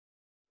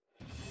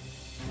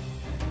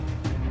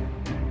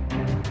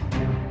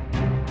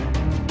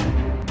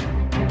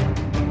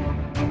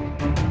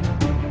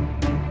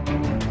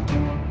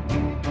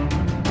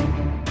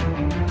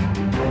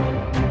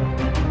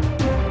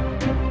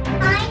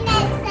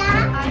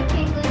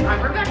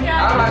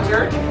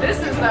Hunter. This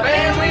is the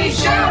Family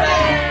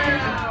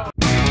Showdown!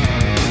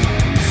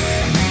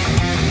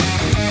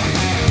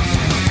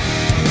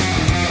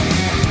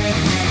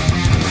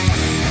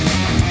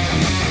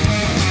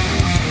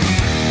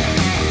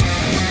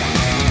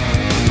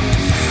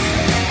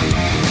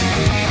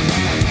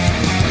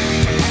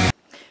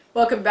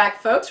 Welcome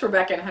back, folks.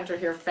 Rebecca and Hunter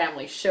here for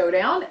Family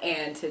Showdown,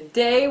 and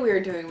today we are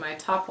doing my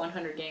top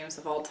 100 games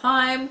of all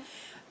time.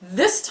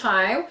 This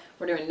time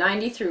we're doing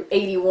 90 through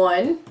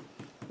 81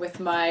 with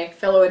my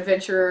fellow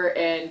adventurer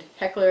and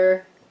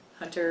heckler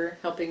Hunter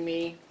helping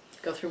me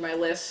go through my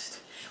list.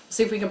 We'll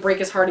see if we can break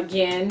his heart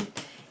again.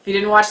 If you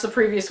didn't watch the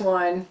previous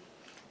one,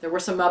 there were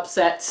some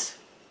upsets.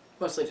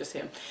 Mostly just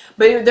him.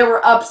 But there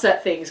were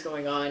upset things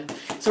going on.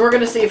 So we're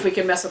going to see if we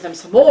can mess with him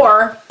some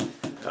more.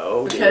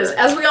 Oh, because dear.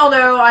 as we all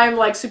know, I'm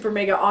like super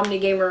mega omni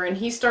gamer, and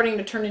he's starting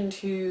to turn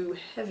into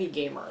heavy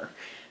gamer.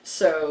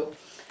 So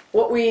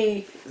what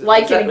we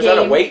like in a game... Was that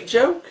a weight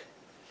joke?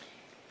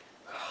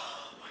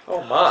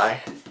 Oh my.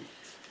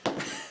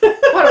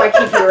 Why do I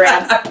keep you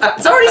around?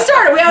 It's already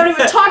started. We haven't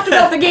even talked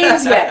about the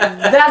games yet.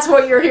 That's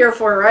what you're here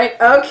for, right?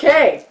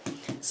 Okay.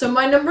 So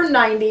my number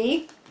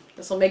 90.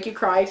 This will make you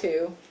cry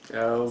too.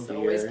 Oh It dear.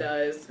 always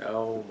does.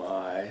 Oh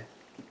my.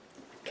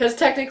 Because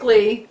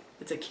technically,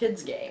 it's a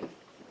kid's game.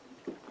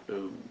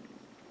 Ooh.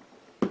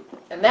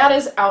 And that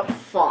is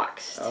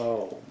Outfoxed.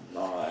 Oh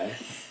my.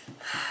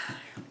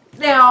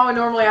 Now,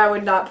 normally I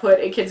would not put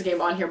a kid's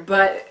game on here,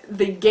 but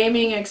the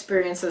gaming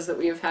experiences that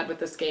we have had with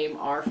this game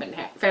are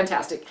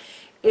fantastic.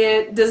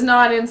 It does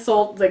not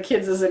insult the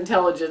kids'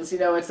 intelligence. You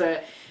know, it's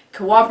a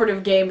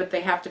cooperative game, but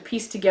they have to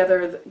piece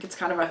together. It's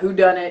kind of a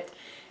whodunit,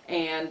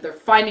 and they're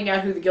finding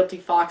out who the guilty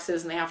fox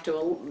is, and they have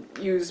to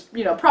use,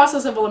 you know,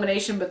 process of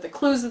elimination, but the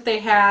clues that they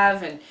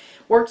have, and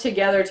work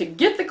together to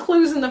get the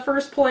clues in the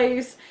first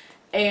place.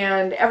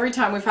 And every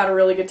time we've had a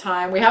really good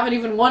time. We haven't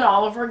even won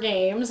all of our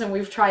games, and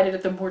we've tried it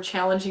at the more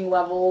challenging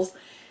levels.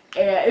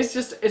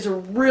 It's a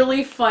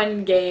really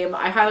fun game.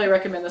 I highly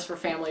recommend this for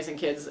families and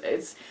kids.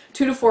 It's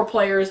 2 to 4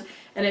 players,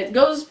 and it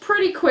goes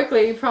pretty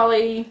quickly.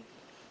 Probably,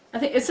 I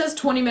think it says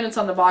 20 minutes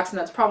on the box, and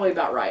that's probably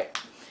about right.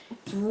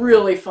 It's a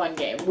really fun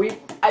game.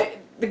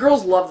 The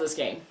girls love this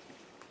game.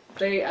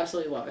 They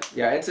absolutely love it.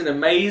 Yeah, it's an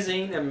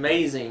amazing,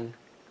 amazing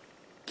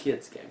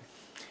kids game.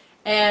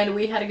 And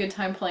we had a good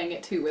time playing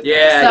it too with them.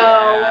 Yeah,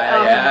 So,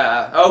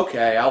 yeah.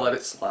 Okay, I'll let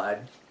it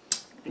slide.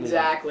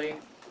 Exactly.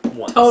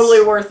 Once.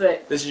 Totally worth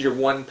it. This is your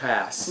one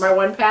pass. My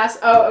one pass?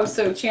 Oh,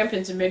 so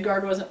Champions in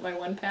Midgard wasn't my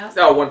one pass?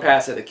 No, one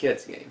pass at a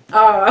kids game.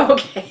 Oh,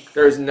 okay.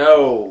 There's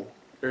no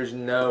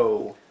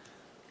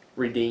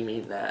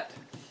redeeming that.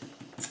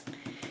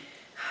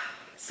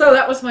 So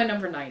that was my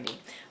number 90.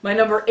 My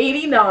number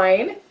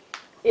 89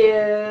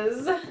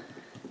 is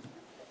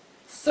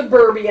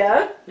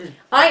Suburbia.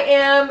 I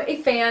am a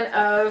fan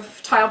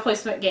of tile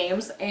placement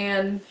games,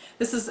 and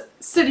this is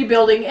city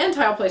building and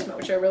tile placement,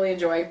 which I really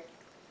enjoy.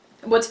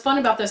 What's fun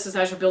about this is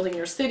as you're building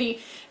your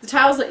city, the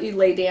tiles that you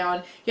lay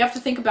down, you have to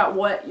think about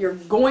what you're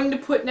going to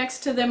put next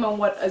to them and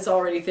what is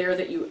already there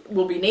that you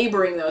will be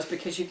neighboring those,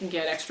 because you can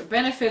get extra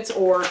benefits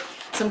or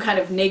some kind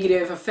of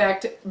negative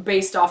effect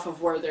based off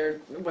of what they're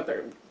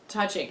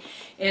touching.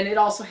 And it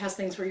also has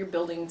things where you're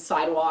building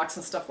sidewalks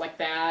and stuff like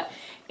that.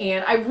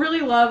 And I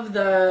really love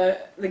the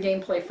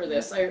gameplay for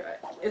this.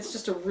 It's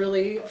just a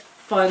really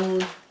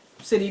fun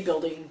city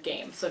building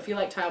game. So if you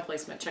like tile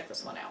placement, check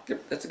this one out.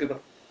 Yep, that's a good one.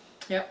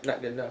 Yep.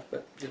 Not good enough,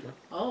 but good one.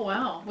 Oh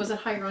wow. Was it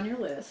higher on your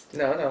list?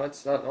 No,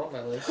 it's not on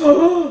my list.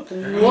 What?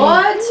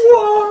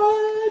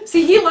 What?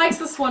 See, he likes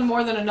this one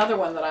more than another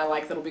one that I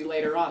like that'll be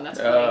later on. That's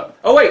funny.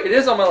 Oh wait, it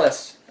is on my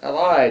list. I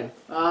lied.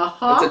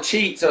 Uh-huh. It's a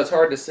cheat, so it's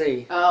hard to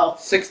see. Oh.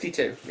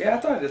 62. Yeah, I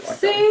thought I did like that.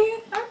 See?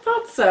 I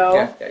thought so.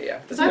 Yeah.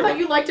 Because I thought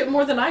you liked it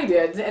more than I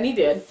did, and he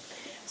did.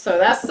 So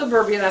that's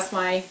Suburbia. That's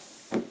my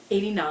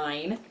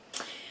 89.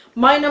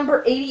 My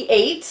number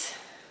 88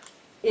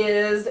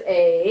 is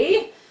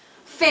a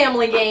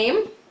family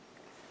game.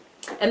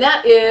 And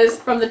that is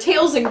from the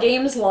Tales and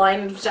Games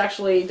line, which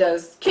actually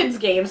does kids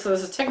games, so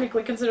this is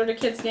technically considered a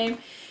kids game.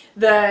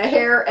 The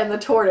Hare and the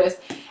Tortoise.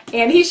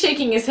 And he's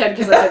shaking his head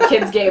because it's a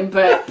kids game,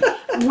 but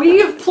we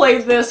have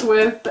played this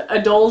with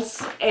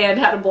adults and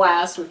had a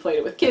blast. We've played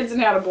it with kids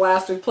and had a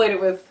blast. We've played it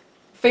with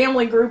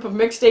family group of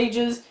mixed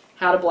ages,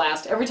 had a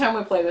blast. Every time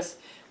we play this,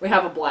 we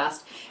have a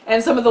blast.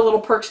 And some of the little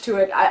perks to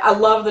it, I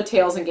love the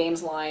Tales and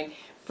Games line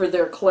for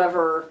their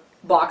clever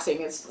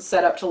boxing. It's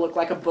set up to look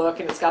like a book,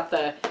 and it's got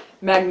the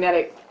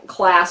magnetic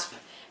clasp,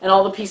 and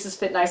all the pieces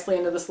fit nicely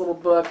into this little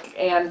book.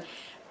 And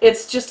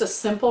it's just a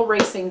simple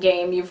racing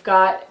game. You've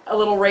got a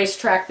little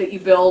racetrack that you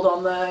build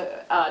on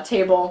the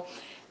table,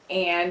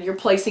 and you're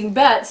placing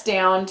bets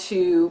down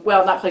to,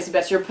 well, not placing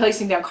bets, you're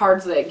placing down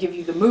cards that give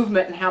you the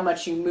movement and how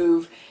much you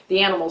move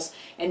the animals,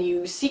 and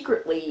you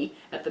secretly,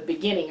 at the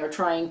beginning, are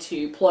trying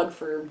to plug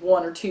for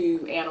 1 or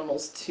 2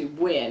 animals to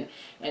win,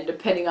 and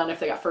depending on if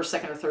they got first,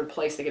 second, or third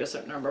place, they get a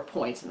certain number of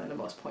points, and then the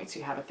most points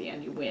you have at the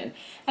end, you win.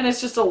 And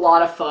it's just a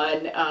lot of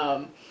fun.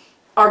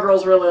 our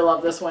girls really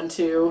love this one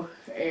too,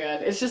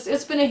 and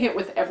it's been a hit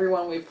with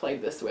everyone we've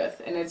played this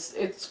with, and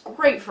it's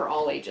great for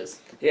all ages.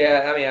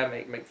 Yeah, I mean, I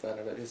make fun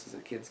of it. This is a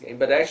kids game,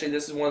 but actually,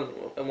 this is one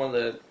of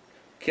the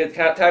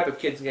type of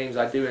kids games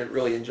I do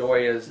really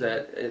enjoy is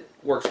that it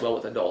works well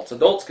with adults.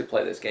 Adults could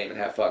play this game and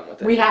have fun with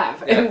it. We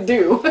have and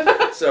do.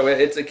 So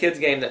it's a kids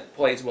game that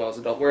plays well as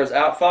adult. Whereas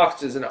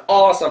Outfoxed is an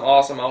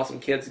awesome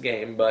kids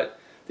game, but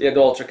the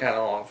adults are kind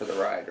of along for the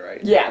ride,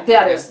 right? Yeah,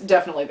 that is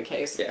definitely the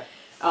case. Yeah.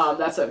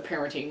 That's a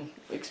parenting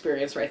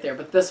experience right there.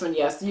 But this one,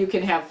 yes, you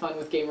can have fun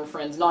with gamer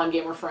friends,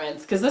 non-gamer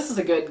friends, because this is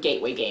a good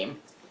gateway game.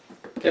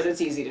 Because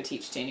it's easy to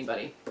teach to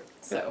anybody.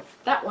 So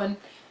that one,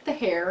 the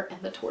hare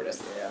and the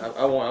tortoise. Yeah,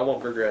 I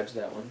won't begrudge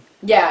that one.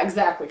 Yeah,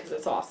 exactly, because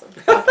it's awesome.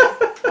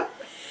 Okay.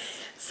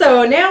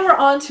 So now we're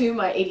on to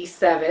my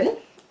 87,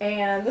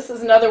 and this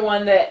is another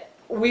one that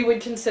we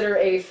would consider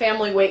a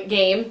family weight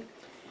game,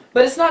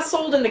 but it's not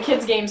sold in the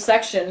kids game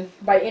section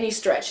by any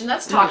stretch, and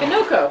that's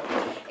Takenoko.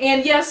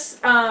 And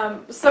yes,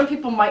 some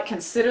people might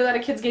consider that a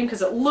kids game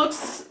because it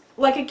looks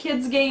like a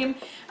kids game.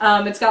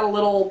 It's got a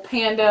little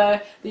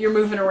panda that you're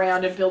moving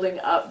around and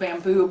building up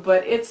bamboo,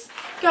 but it's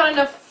got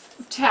enough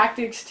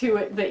tactics to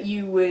it that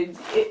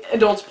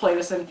adults play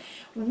this, and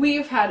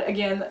we've had,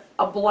 again,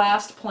 a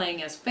blast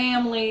playing as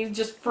families,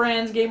 just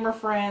friends, gamer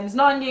friends,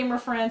 non-gamer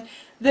friends.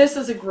 This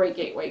is a great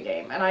gateway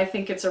game, and I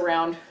think it's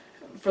around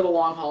for the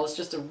long haul. It's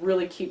just a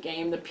really cute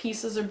game. The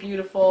pieces are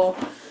beautiful,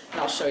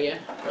 and I'll show you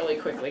really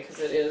quickly because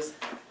it is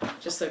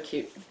just so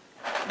cute.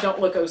 Don't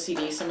look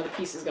OCD, some of the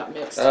pieces got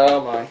mixed. Oh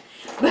my.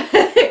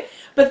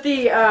 But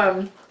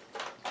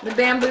the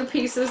bamboo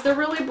pieces, they're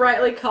really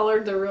brightly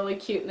colored, they're really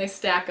cute, and they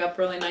stack up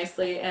really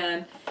nicely.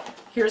 And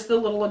here's the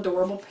little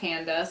adorable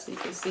panda, so you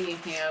can see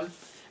him.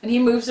 And he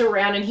moves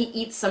around and he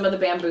eats some of the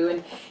bamboo.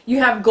 And you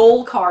have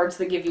goal cards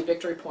that give you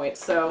victory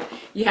points. So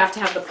you have to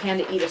have the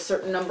panda eat a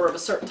certain number of a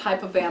certain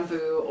type of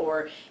bamboo,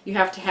 or you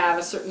have to have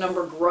a certain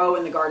number grow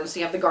in the garden. So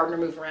you have the gardener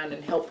move around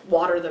and help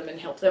water them and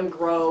help them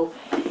grow.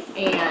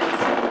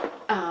 And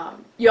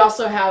you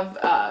also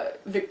have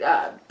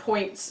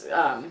points,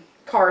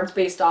 cards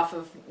based off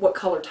of what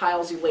color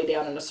tiles you lay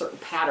down in a certain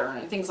pattern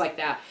and things like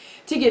that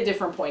to get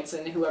different points,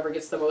 and whoever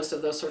gets the most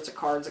of those sorts of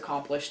cards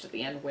accomplished at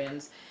the end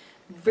wins.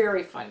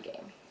 Very fun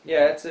game.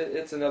 Yeah,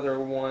 it's another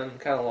one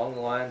kind of along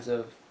the lines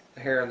of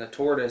the Hare and the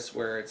Tortoise,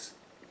 where it's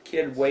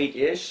kid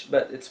weight-ish,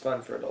 but it's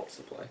fun for adults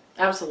to play.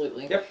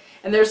 Absolutely. Yep.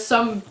 And there's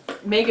some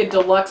mega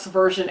deluxe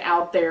version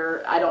out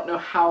there. I don't know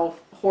how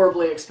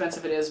horribly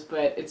expensive it is,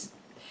 but it's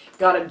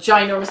got a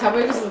ginormous, how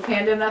big is the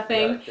panda in that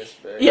thing?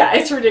 Yeah,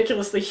 it's a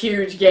ridiculously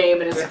huge game,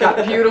 and it's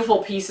got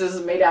beautiful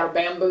pieces made out of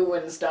bamboo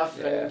and stuff,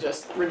 and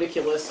just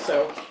ridiculous.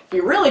 So if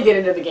you really get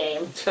into the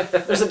game,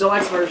 there's a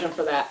deluxe version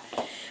for that.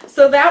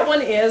 So that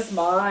one is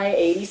my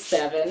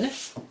 87,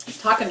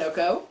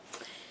 Takenoko.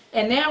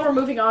 And now we're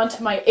moving on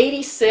to my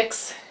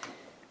 86,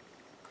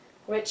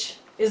 which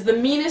is the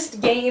meanest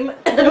game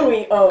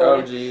we own.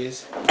 Oh,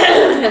 geez.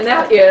 And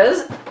that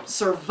is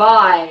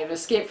Survive,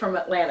 Escape from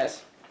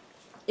Atlantis.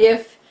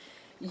 If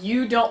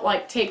you don't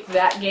like Take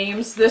That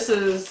games, this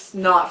is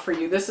not for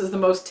you. This is the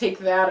most Take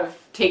That of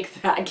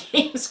Take That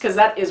games, because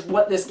that is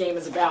what this game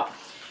is about.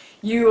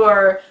 You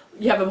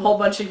have a whole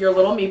bunch of your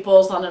little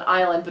meeples on an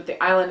island, but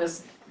the island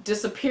is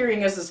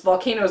disappearing as this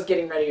volcano is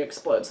getting ready to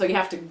explode. So you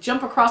have to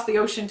jump across the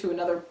ocean to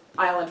another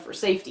island for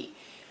safety.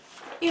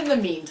 In the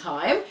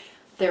meantime,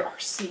 there are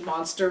sea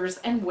monsters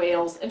and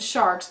whales and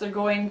sharks. They're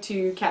going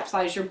to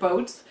capsize your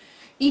boats,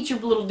 eat your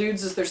little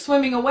dudes as they're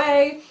swimming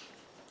away,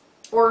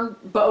 or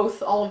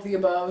both, all of the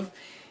above.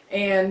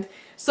 And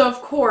so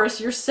of course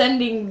you're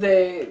sending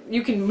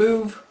you can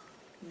move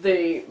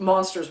the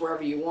monsters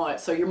wherever you want.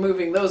 So you're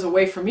moving those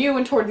away from you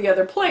and toward the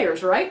other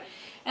players, right?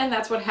 And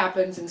that's what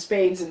happens in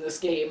spades in this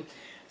game.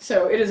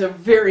 So it is a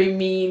very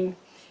mean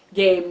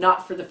game,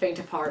 not for the faint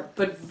of heart,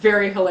 but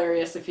very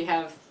hilarious if you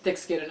have thick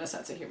skin and a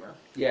sense of humor.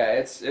 Yeah,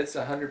 it's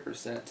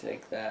 100%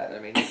 Take That. I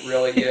mean, it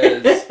really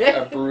is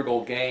a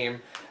brutal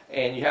game.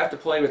 And you have to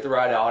play with the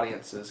right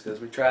audiences, because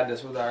we tried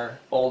this with our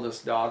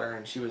oldest daughter,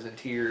 and she was in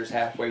tears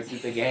halfway through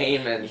the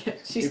game, and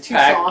she's too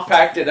soft.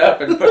 Packed it up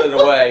and put it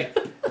away.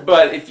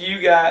 But if you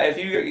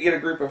get a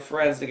group of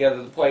friends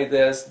together to play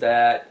this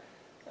that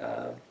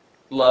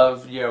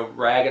love,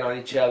 ragging on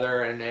each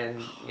other, and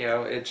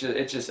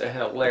it's just a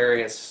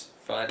hilarious,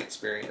 fun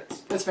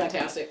experience. It's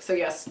fantastic. So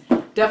yes,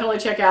 definitely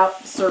check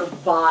out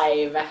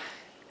Survive.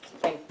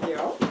 Thank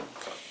you.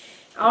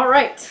 All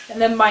right,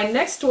 and then my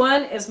next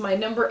one is my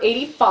number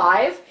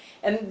 85,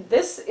 and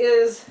this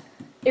is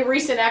a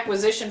recent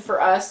acquisition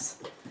for us.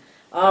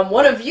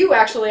 One of you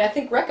actually, I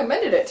think,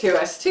 recommended it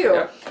to us too,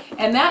 Yep.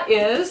 And that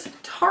is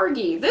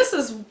Targi. This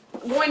is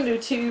going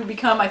to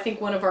become, I think,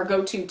 one of our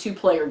go-to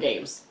two-player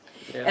games.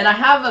 Yeah. And I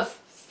have a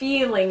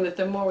feeling that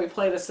the more we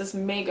play this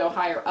may go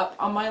higher up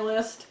on my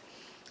list,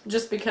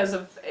 just because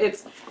of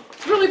it's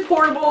really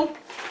portable.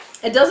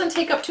 It doesn't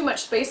take up too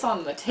much space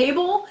on the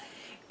table.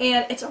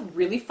 And it's a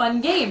really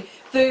fun game.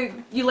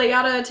 You lay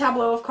out a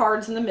tableau of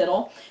cards in the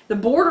middle. The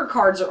border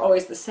cards are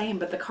always the same,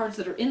 but the cards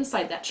that are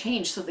inside that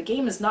change. So the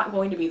game is not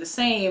going to be the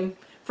same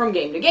from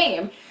game to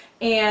game.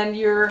 and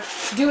you're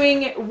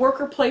doing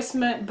worker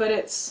placement, but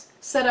it's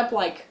set up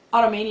like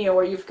Automania,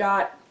 where you've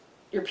got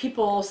your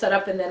people set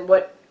up, and then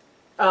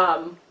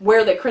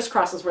where they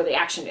crisscross is where the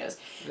action is.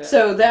 Yeah.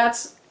 So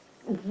that's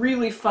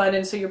really fun,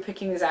 and so you're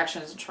picking these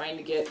actions and trying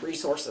to get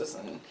resources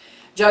and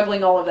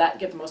juggling all of that and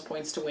get the most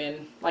points to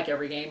win, like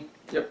every game.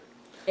 Yep.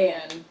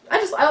 And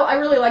I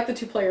really like the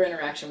 2-player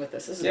interaction with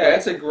this. This is Yeah, great.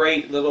 it's a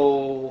great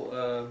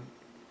little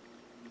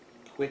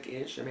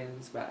quick-ish. I mean,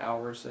 it's about an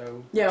hour or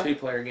so. Yeah.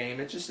 2-player game.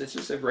 It's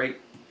just a great,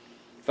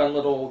 fun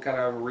little kind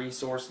of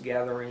resource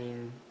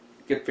gathering,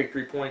 good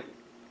victory point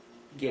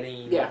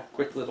getting, Yeah.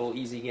 quick little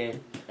easy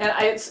game. And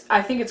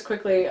I think it's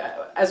quickly,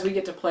 as we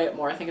get to play it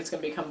more, I think it's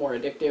going to become more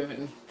addictive,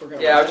 and we're going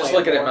to. Yeah, I was just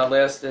looking at my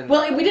list and.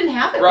 Well, we didn't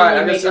have it. Right,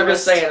 when I'm we just made your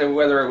list. saying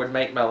whether it would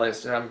make my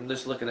list, and I'm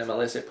just looking at my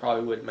list. It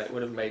probably would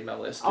have made my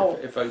list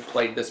if I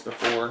played this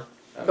before.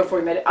 Before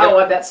we made it. Yep. Oh,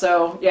 I bet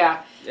so.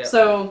 Yeah. Yep.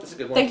 So That's a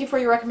good one. thank you for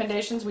your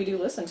recommendations. We do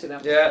listen to them.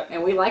 Yeah.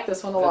 And we like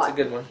this one a lot. That's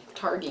a good one.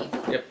 Targi.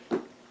 Yep.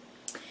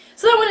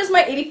 So that one is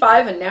my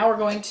 85, and now we're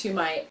going to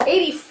my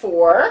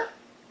 84,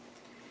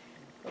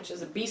 which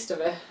is a beast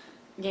of a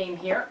game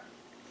here.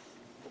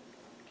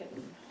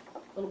 Getting a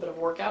little bit of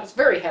workout. It's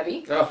very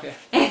heavy. Oh yeah.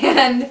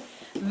 And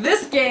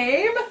this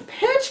game,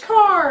 Pitch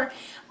Car,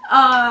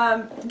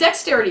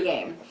 dexterity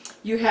game.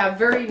 You have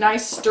very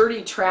nice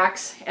sturdy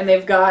tracks, and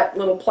they've got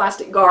little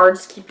plastic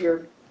guards to keep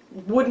your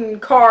wooden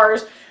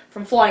cars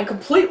from flying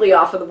completely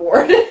off of the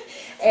board.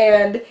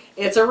 And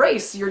it's a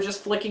race. You're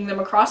just flicking them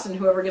across, and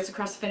whoever gets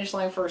across the finish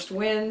line first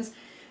wins.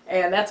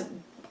 And that's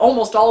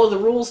almost all of the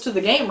rules to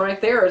the game right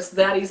there. It's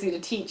that easy to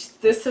teach.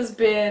 This has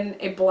been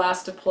a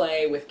blast to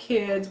play with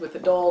kids, with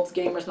adults,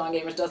 gamers,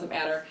 non-gamers, doesn't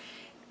matter.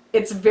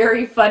 It's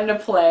very fun to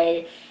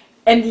play.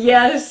 And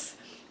yes,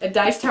 at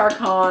Dice Tower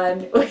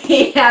Con,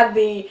 we had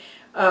the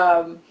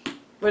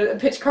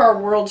Pitch Car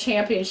World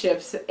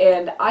Championships,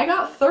 and I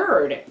got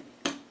third.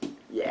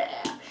 Yeah.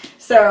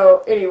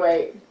 So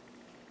anyway,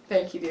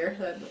 thank you, dear.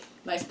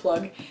 Nice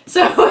plug.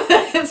 So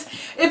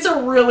it's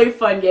a really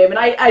fun game, and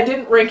I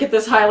didn't rank it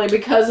this highly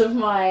because of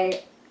my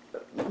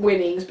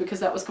winnings, because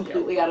that was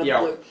completely out of the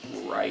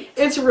blue. Right.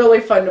 It's really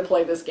fun to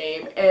play this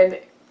game, and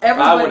If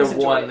I would everybody's have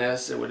enjoyed won it.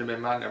 this, it would have been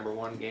my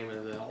 #1 game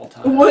of the whole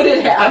time. Would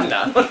it have?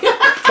 No.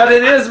 But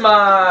it is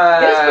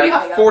my It is pretty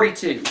high, yeah.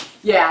 42.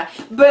 Yeah,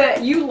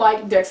 but you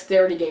like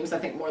dexterity games, I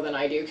think, more than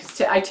I do,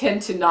 because I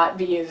tend to not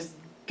be as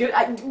good.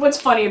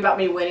 What's funny about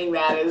me winning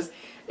that is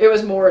it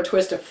was more a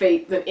twist of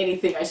fate than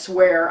anything, I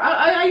swear.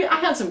 I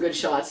had some good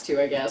shots, too,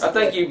 I guess. I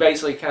think you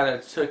basically kind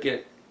of took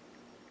it,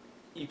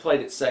 you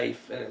played it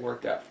safe, and it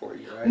worked out for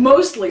you, right?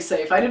 Mostly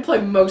safe. I did play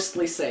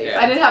mostly safe.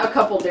 Yeah. I did have a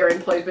couple daring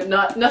plays, but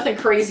nothing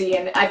crazy,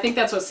 and I think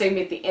that's what saved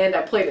me at the end.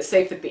 I played it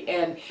safe at the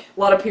end. A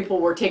lot of people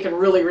were taking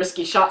really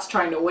risky shots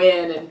trying to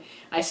win, and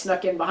I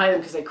snuck in behind them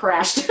because they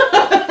crashed.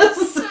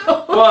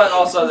 But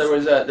also there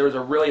was a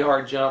really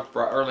hard jump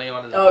early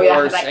on in the course, yeah,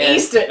 and I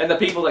aced it. And the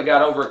people that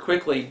got over it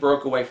quickly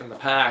broke away from the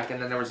pack,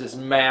 and then there was this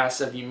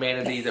mass of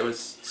humanity that was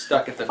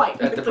stuck at the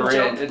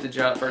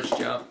first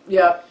jump.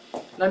 Yep.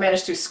 And I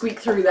managed to squeak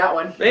through that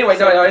one. But anyway,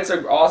 no, it's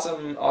an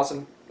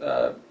awesome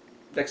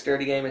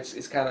dexterity game.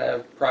 It's kind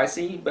of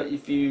pricey, but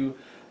if you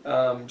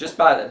just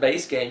buy the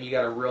base game, you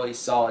got a really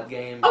solid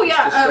game. Oh,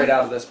 yeah, just straight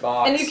out of this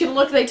box. And you can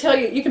look, they tell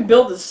you, you can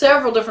build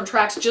several different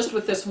tracks just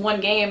with this one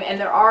game, and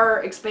there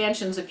are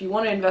expansions if you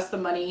want to invest the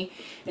money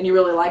and you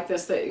really like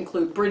this that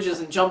include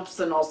bridges and jumps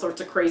and all sorts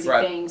of crazy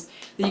things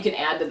that you can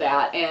add to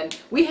that. And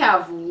we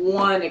have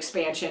one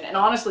expansion, and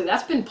honestly,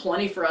 that's been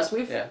plenty for us.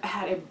 We've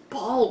had a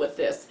ball with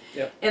this.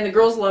 Yep. And the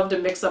girls love to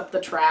mix up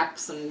the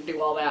tracks and do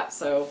all that,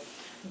 so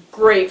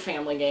great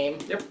family game.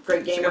 Yep.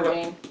 Great gamer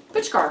game.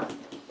 Pitch Car.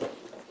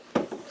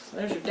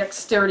 There's your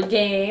dexterity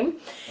game.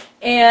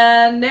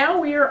 And now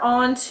we are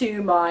on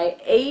to my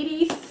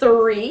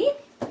 83.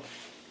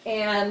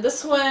 And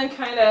this one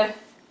kind of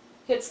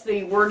hits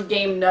the word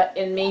game nut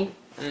in me.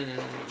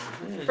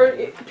 Mm-hmm. For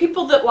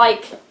people that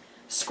like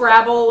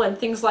Scrabble and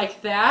things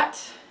like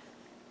that,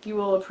 you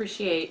will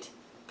appreciate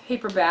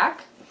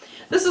Paperback.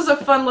 This is a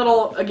fun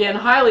little, again,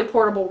 highly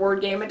portable word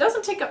game. It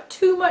doesn't take up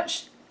too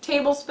much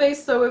table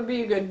space, so it would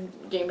be a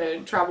good game to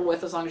travel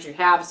with as long as you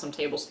have some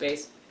table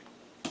space.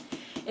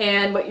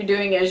 And what you're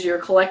doing is you're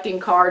collecting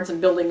cards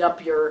and building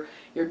up your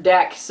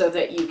deck so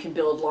that you can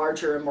build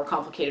larger and more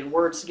complicated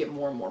words to get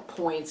more and more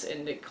points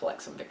and to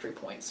collect some victory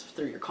points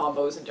through your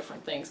combos and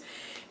different things.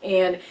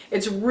 And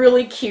it's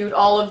really cute.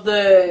 All of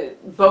the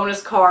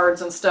bonus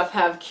cards and stuff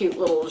have cute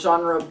little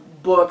genre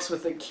books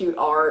with the cute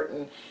art,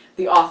 and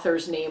the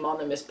author's name on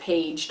them is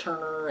Paige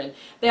Turner, and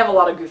they have a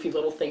lot of goofy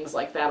little things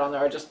like that on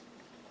there. I just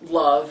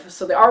love.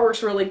 So the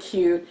artwork's really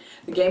cute,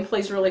 the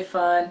gameplay's really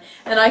fun,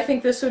 and I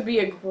think this would be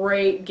a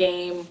great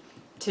game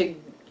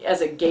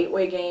as a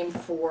gateway game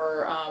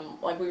for,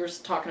 like we were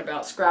talking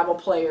about, Scrabble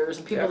players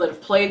and people that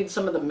have played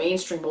some of the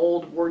mainstream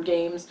old word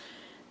games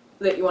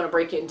that you want to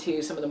break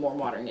into some of the more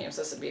modern games.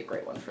 This would be a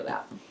great one for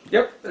that.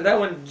 Yep, that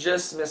one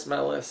just missed my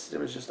list. It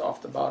was just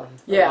off the bottom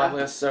of Yeah. my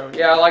list. So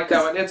yeah, I like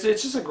that one. It's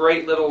just a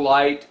great little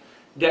light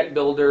deck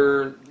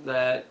builder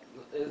that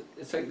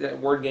it's like that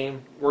word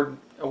game,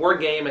 a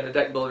word game and a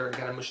deck builder, and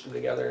kind of mushed them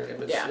together.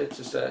 And it's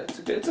just it's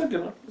a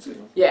good one. It's a good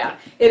one. Yeah,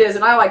 it is,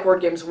 and I like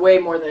word games way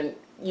more than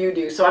you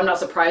do, so I'm not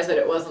surprised that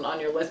it wasn't on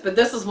your list. But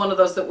this is one of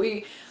those that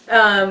we,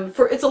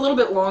 it's a little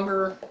bit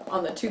longer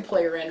on the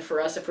 2-player end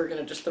for us if we're going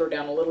to just throw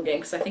down a little game,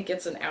 because I think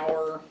it's an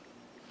hour.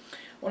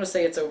 I want to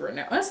say it's over an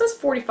hour. It says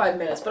 45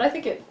 minutes, but I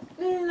think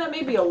that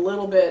may be a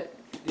little bit.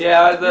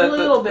 Yeah,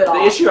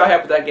 the issue I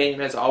have with that game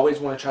is I always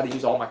want to try to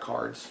use all my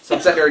cards. So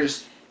I'm sitting there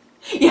just,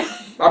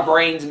 my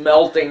brain's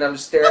melting. I'm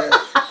just staring at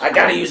it. I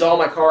got to use all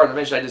my cards. And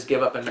eventually I just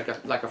give up and make a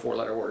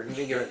 4-letter word. And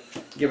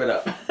give it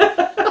up.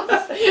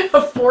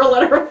 A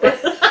 4-letter word.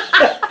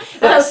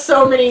 That has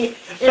so many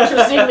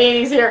interesting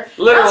meanings here.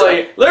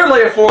 Literally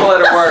a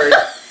 4-letter word.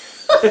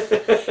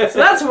 So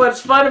that's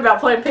what's fun about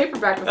playing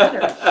paperback with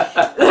Hunter.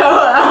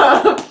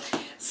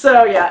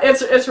 So yeah,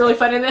 it's really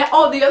fun. And then,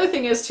 the other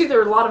thing is too, there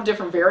are a lot of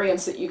different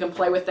variants that you can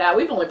play with that.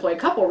 We've only played a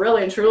couple,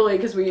 really and truly,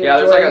 because we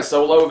there's like a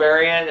solo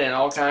variant and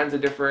all kinds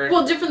of different.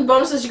 Well, different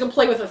bonuses. You can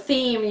play with a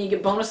theme, and you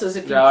get bonuses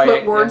if you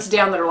put words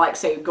down that are like,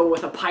 say, go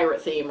with a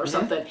pirate theme or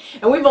something.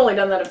 And we've only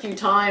done that a few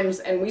times,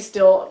 and we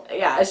still,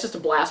 it's just a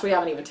blast. We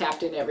haven't even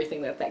tapped into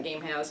everything that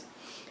game has.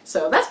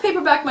 So that's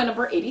Paperback, my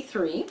number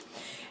 83.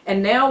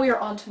 And now we are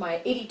on to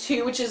my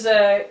 82, which is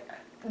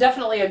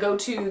definitely a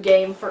go-to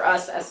game for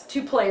us as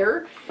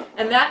 2-player,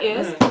 and that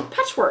is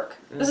Patchwork.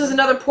 This is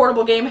another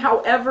portable game.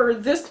 However,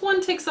 this one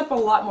takes up a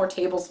lot more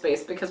table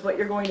space, because what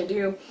you're going to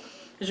do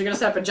is you're going to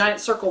set up a giant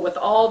circle with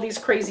all these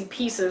crazy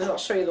pieces. I'll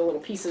show you the little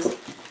pieces.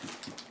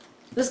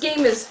 This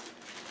game is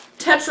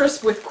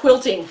Tetris with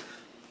quilting,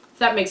 if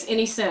that makes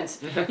any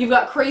sense. You've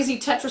got crazy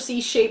Tetris-y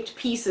shaped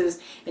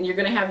pieces, and you're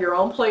going to have your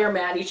own player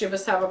mat. Each of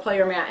us have a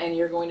player mat, and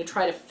you're going to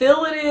try to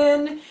fill it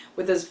in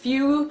with as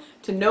few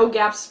to no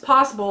gaps as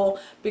possible,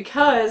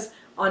 because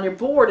on your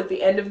board at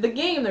the end of the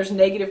game there's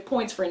negative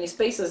points for any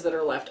spaces that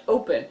are left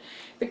open.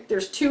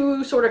 There's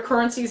 2 sort of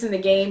currencies in the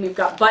game. You've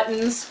got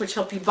buttons, which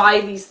help you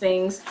buy these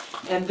things,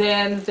 and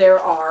then there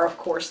are, of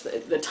course,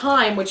 the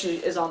time, which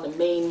is on the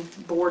main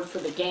board for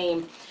the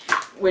game,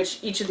 which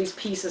each of these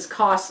pieces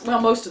costs,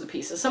 well, most of the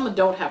pieces. Some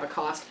don't have a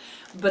cost,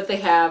 but they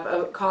have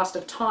a cost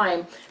of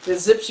time that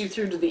zips you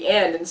through to the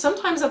end. And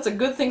sometimes that's a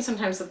good thing,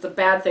 sometimes that's a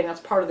bad thing.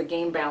 That's part of the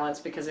game balance,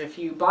 because if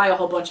you buy a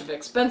whole bunch of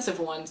expensive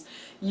ones,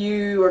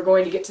 you are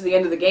going to get to the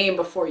end of the game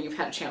before you've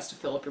had a chance to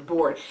fill up your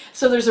board.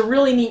 So there's a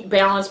really neat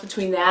balance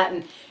between that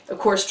and, of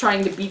course,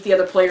 trying to beat the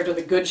other player to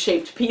the good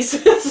shaped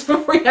pieces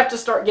before you have to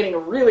start getting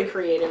really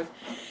creative.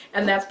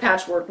 And that's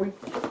Patchwork. We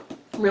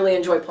really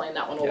enjoy playing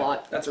that one a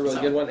lot. That's a really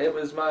good one. It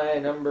was my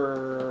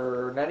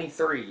number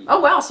 93. Oh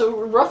wow,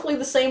 so roughly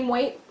the same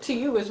weight to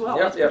you as well.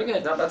 That's pretty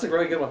good. No, that's a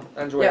really good one.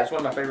 I enjoy it. It's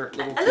one of my favorite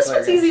little And this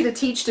one's easy to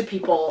teach to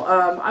people.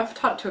 I've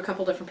taught it to a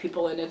couple different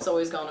people, and it's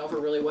always gone over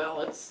really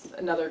well. It's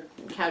another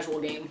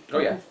casual game. Oh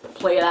yeah.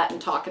 Play that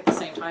and talk at the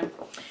same time.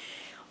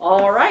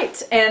 All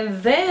right,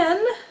 and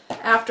then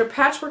after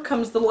Patchwork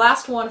comes the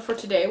last one for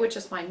today, which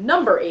is my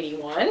number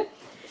 81,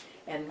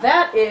 and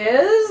that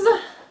is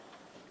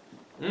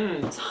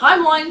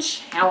Timeline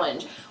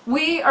Challenge.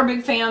 We are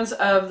big fans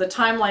of the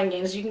Timeline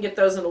games. You can get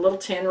those in a little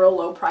tin, real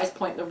low price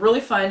point. They're really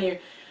fun. You're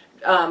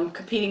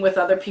competing with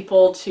other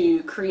people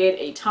to create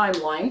a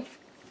timeline.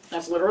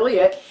 That's literally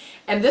it.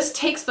 And this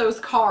takes those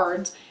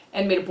cards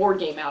and made a board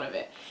game out of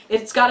it.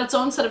 It's got its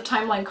own set of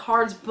timeline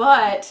cards,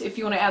 but if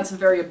you want to add some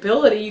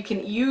variability, you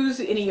can use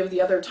any of the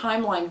other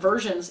timeline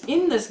versions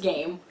in this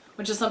game,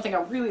 which is something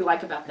I really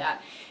like about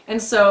that.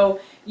 And so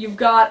you've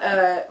got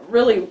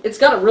it's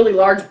got a really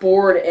large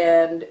board,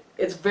 and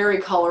it's very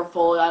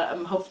colorful.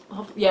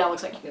 Yeah, it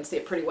looks like you can see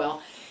it pretty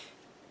well.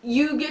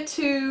 You get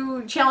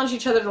to challenge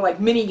each other to like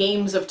mini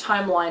games of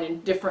timeline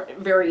in different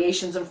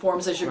variations and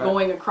forms as you're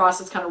going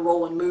across. It's kind of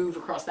roll and move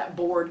across that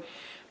board.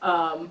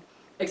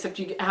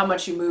 Except how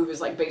much you move is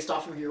like based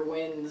off of your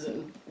wins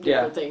and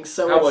different things.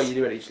 So how well you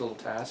do at each little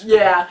task.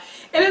 Yeah,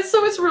 and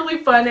it's really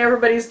fun.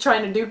 Everybody's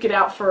trying to duke it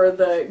out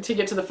to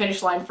get to the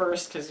finish line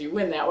first, because you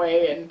win that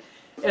way, and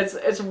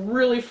it's a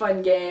really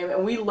fun game.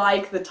 And we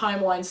like the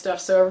timeline stuff,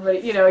 so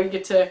everybody, you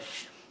get to.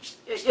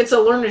 It's a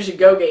learn as you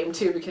go game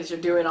too, because you're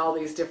doing all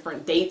these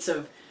different dates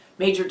of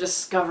major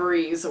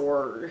discoveries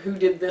or who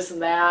did this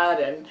and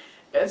that, and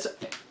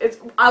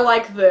I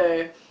like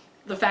the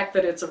fact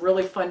that it's a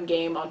really fun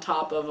game on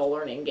top of a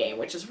learning game,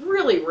 which is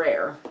really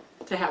rare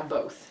to have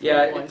both.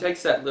 Yeah, it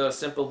takes that little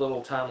simple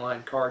little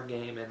timeline card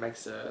game and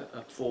makes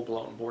a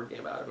full-blown board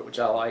game out of it, which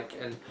I like.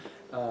 And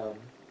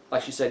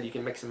like you said, you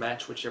can mix and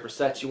match whichever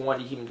sets you want.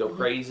 You can even go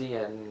crazy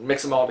and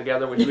mix them all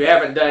together, which we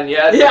haven't done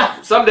yet.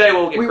 Yeah. Someday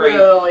we'll get crazy. We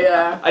will,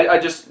 yeah. I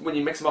just, when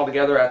you mix them all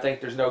together, I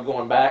think there's no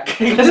going back.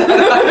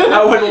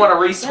 I wouldn't want to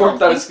resort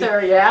those.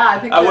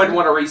 I wouldn't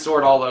want to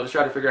resort all those,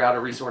 try to figure out how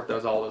to resort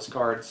all those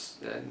cards.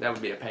 And that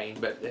would be a pain,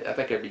 but I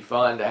think it'd be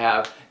fun to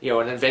have,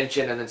 an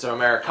invention and then some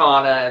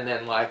Americana and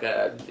then like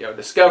a,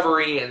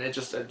 discovery, and it's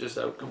just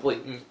a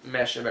complete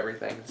mesh of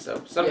everything.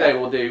 So someday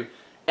we'll do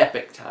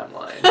epic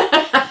timeline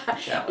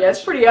challenge. Yeah,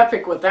 it's pretty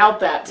epic without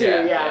that too.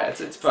 Yeah,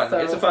 it's fun. So-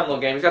 It's a fun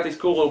little game. It's got these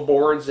cool little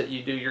boards that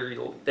you do your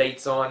little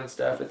dates on and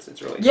stuff.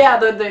 It's really Yeah,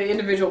 the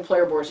individual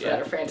player boards for Yeah,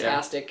 that are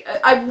fantastic.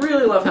 I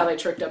really love how they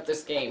tricked up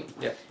this game.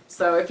 Yep.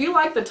 So if you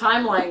like the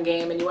timeline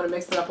game and you want to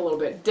mix it up a little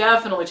bit,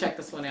 definitely check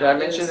this one out. Did I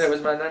mention that it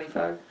was my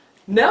 95?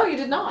 No, you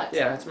did not.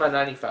 Yeah, it's my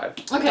 95.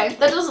 Okay,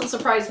 that doesn't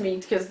surprise me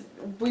because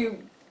we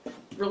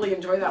really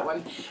enjoy that one.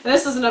 And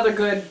this is another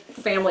good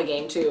family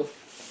game too.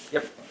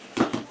 Yep.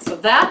 So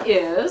that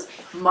is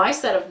my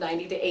set of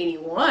 90 to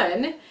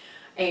 81.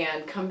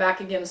 And come back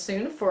again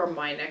soon for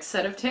my next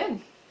set of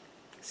 10.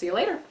 See you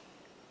later.